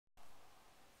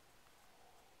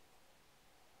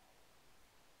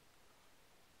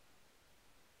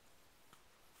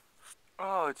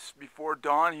Oh, it's before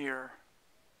dawn here.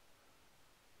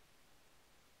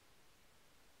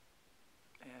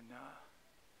 And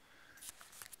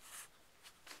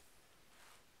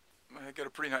I got a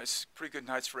pretty good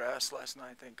night's rest last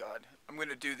night, thank God. I'm going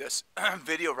to do this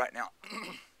video right now.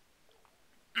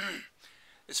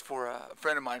 It's for a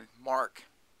friend of mine, Mark.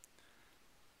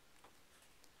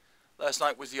 Last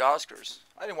night was the Oscars.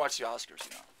 I didn't watch the Oscars,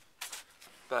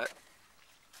 but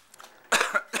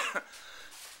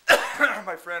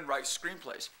my friend writes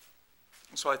screenplays.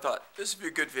 So I thought this would be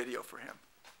a good video for him.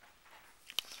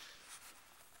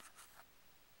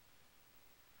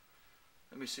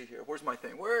 Let me see here. Where's my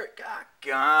thing? Where it got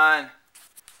gone?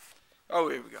 Oh,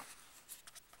 here we go.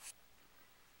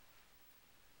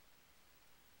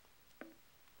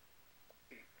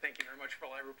 Thank you very much for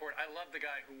all I report. I love the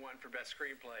guy who won for Best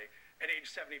Screenplay. At age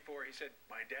 74, he said,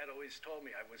 "My dad always told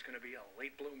me I was going to be a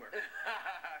late bloomer."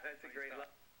 That's a great line.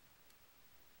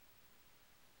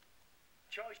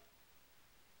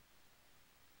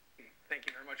 Thank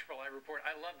you very much for all I report.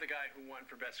 I love the guy who won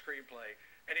for Best Screenplay.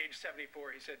 At age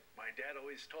 74, he said, "My dad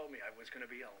always told me I was going to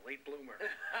be a late bloomer."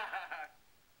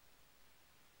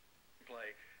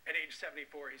 At age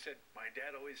 74, he said, "My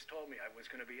dad always told me I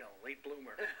was going to be a late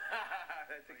bloomer."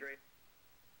 That's a great.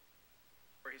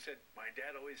 He said, "My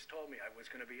dad always told me I was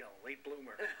going to be a late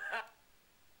bloomer."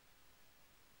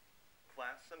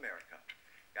 Class America.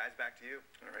 Guys, back to you.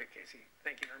 All right, Casey.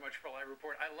 Thank you very much for all I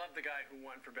report. I love the guy who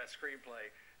won for Best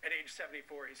Screenplay. At age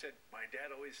 74, he said, "My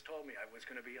dad always told me I was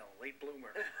going to be a late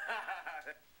bloomer."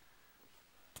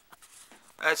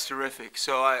 That's terrific.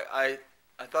 So I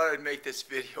thought I'd make this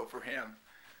video for him.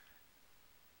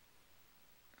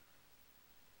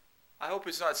 I hope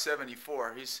it's not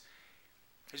 74. He's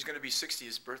going to be 60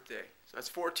 his birthday. So that's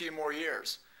 14 more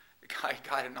years. The guy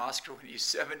got an Oscar when he's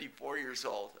 74 years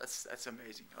old. That's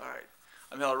amazing. All right.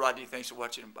 I'm Hal Rodney. Thanks for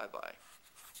watching, and bye-bye.